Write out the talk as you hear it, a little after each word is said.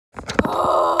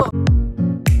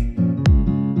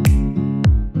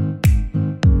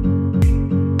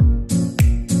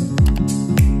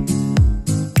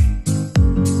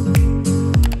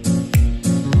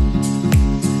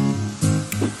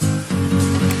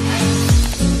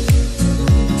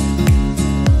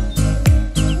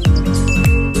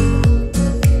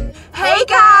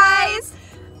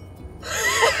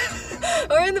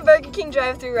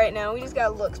drive through right now. We just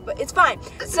got looks, but it's fine.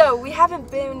 So we haven't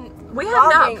been We have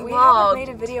not vlogged. We haven't made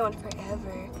a video in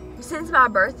forever. Since my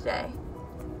birthday.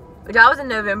 Which I was in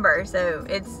November, so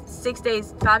it's 6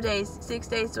 days, 5 days, 6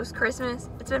 days till Christmas.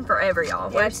 It's been forever,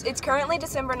 y'all. Yeah, it's currently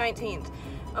December 19th.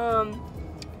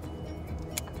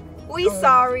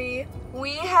 Sorry.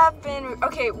 We have been,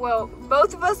 okay, well,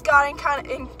 both of us got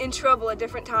in trouble at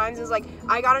different times. It was like,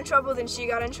 I got in trouble, then she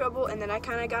got in trouble, and then I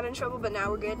kind of got in trouble, but now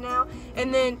we're good now.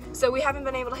 And then, so we haven't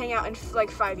been able to hang out in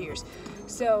like 5 years.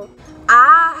 So,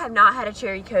 I have not had a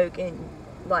cherry Coke in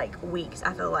like weeks,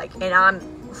 I feel like. And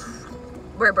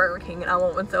we're at Burger King and I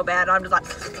want one so bad. I'm just like,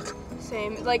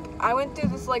 same. Like, I went through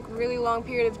this like really long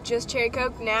period of just cherry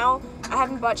Coke. Now, I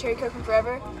haven't bought cherry Coke in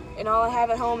forever. And all I have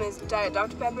at home is Diet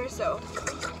Dr. Pepper, so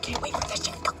can't wait for this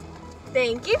cherry Coke.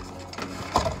 Thank you.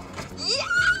 Yeah!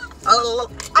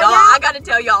 Oh, I gotta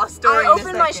tell y'all a story. I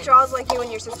open my straws like you and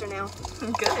your sister now.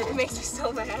 Good. It makes me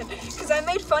so mad because I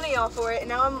made fun of y'all for it, and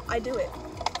now I do it.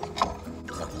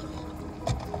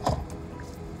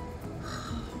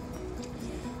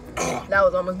 That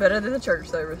was almost better than the church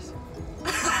service.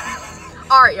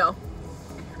 All right, y'all.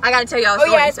 I gotta tell y'all a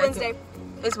story. Oh yeah, it's Wednesday.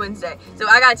 It's Wednesday, so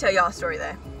I gotta tell y'all a story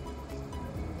though.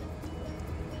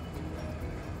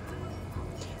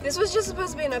 This was just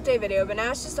supposed to be an update video, but now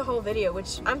it's just a whole video,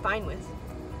 which I'm fine with.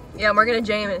 Yeah, and we're gonna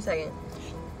jam in a second.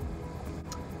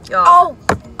 Y'all. Oh,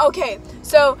 okay.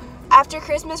 So after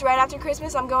Christmas, right after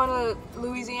Christmas, I'm going to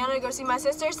Louisiana to go see my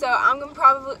sister. So I'm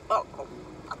probably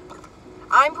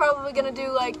gonna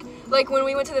do like when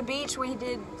we went to the beach, we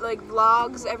did like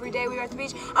vlogs every day we were at the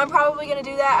beach. I'm probably gonna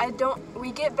do that.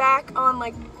 We get back on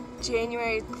like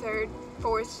January 3rd,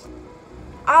 4th.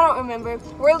 I don't remember.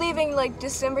 We're leaving like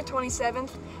December 27th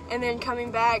and then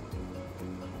coming back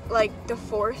like the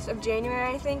 4th of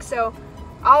January, I think. So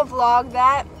I'll vlog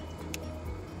that.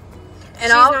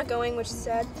 And she's not going, which is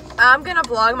sad. I'm gonna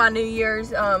vlog my New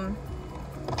Year's,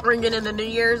 ringing in the New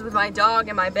Year's with my dog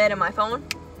and my bed and my phone.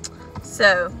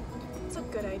 So it's a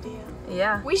good idea.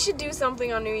 Yeah. We should do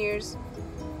something on New Year's.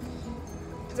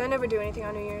 Because I never do anything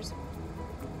on New Year's.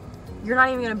 You're not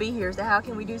even gonna be here, so how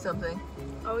can we do something?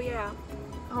 Oh yeah.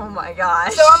 Oh my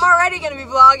gosh. So I'm already gonna be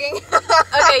vlogging.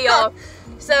 Okay, y'all.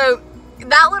 So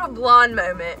that little blonde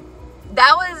moment,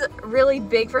 that was really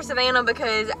big for Savannah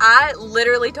because I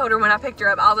literally told her when I picked her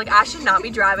up, I was like, I should not be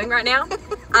driving right now.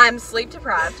 I'm sleep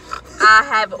deprived. I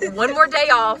have one more day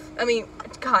off. I mean,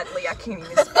 God, Lee, I can't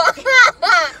even speak.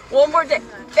 One more day.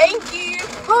 Thank you.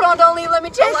 Hold on, don't leave. Let me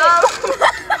check it.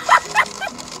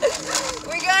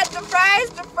 We got the fries,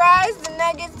 the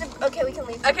nuggets. Okay, we can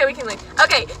leave. Okay, we can leave.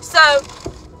 Okay, so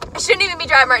I shouldn't even be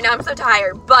driving right now. I'm so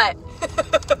tired, but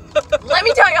let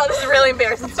me tell y'all this is a really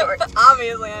embarrassing story.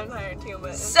 Obviously, I'm tired too,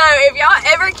 but so if y'all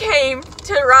ever came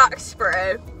to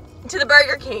Roxborough, to the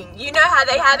Burger King, you know how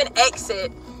they have an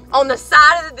exit on the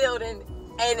side of the building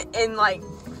and like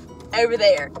over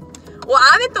there. Well,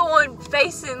 I'm at the one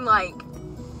facing like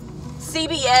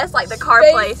CBS, like the car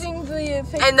place. And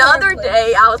the other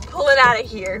day I was pulling out of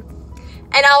here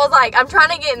and I was like, I'm trying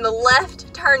to get in the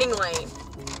left turning lane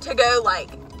to go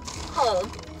like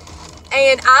home.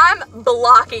 And I'm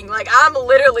blocking, like I'm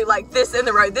literally like this in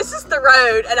the road. This is the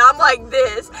road and I'm like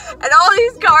this. And all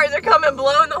these cars are coming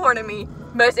blowing the horn at me.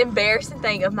 Most embarrassing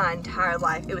thing of my entire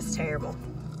life. It was terrible.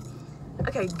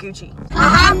 Okay, Gucci. I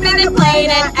hopped in a plane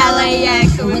at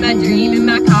LAX with my dream in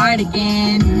my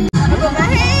cardigan. I put my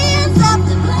hands up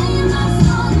to play my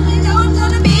song. You know it's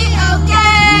gonna be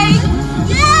okay.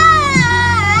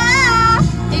 Yeah,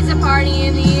 it's a party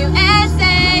in the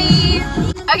USA.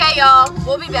 Okay, y'all,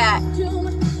 we'll be back.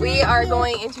 We are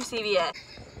going into CVS.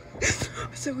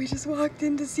 So we just walked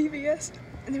into CVS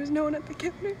and there was no one at the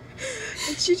counter.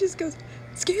 And she just goes,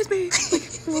 excuse me,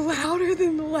 like, louder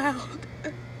than loud.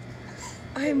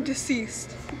 I am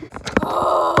deceased.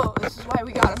 Oh, this is why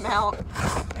we got him out.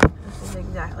 This is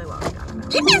exactly why we got him out.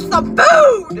 Give me some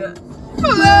food!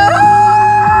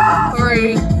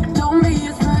 Hurry.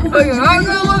 Okay, I'm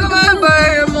gonna look at my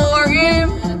baby Morgan.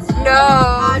 No.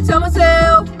 I tell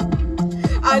myself,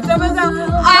 I do.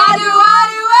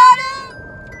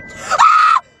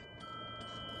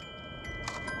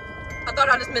 I thought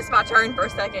I just missed my turn for a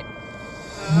second.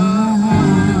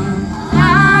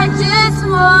 I just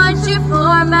want you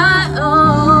for my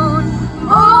own,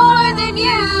 more than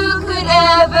you could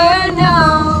ever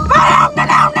know.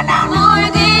 More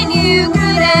than you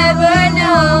could ever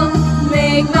know.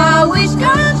 Make my wish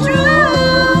come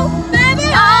true.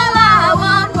 Baby, all I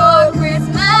want for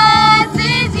Christmas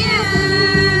is you.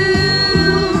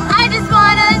 I just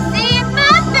wanna see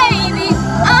my baby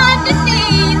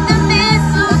underneath the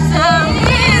mistletoe.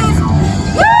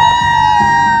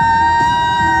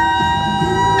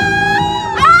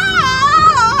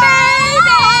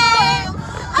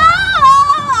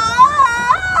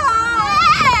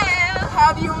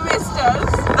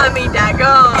 me,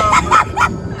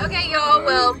 daggum. Okay, y'all.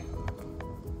 Well,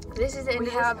 this is the end We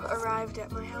of this have house. arrived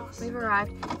at my house. We've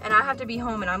arrived, and I have to be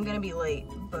home, and I'm gonna be late,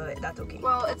 but that's okay.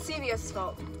 Well, it's CVS's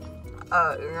fault.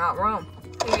 You're not wrong.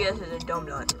 CBS is a dumb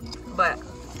nut, but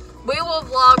we will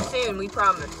vlog soon. We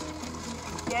promise.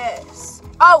 Yes.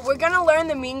 Oh, we're gonna learn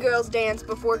the Mean Girls dance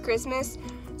before Christmas.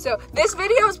 So this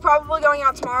video is probably going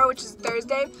out tomorrow, which is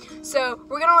Thursday. So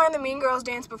we're gonna learn the Mean Girls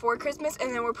dance before Christmas,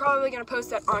 and then we're probably gonna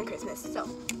post that on Christmas. So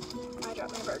I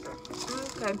dropped my burger.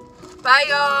 Okay. Bye,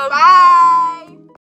 y'all. Bye.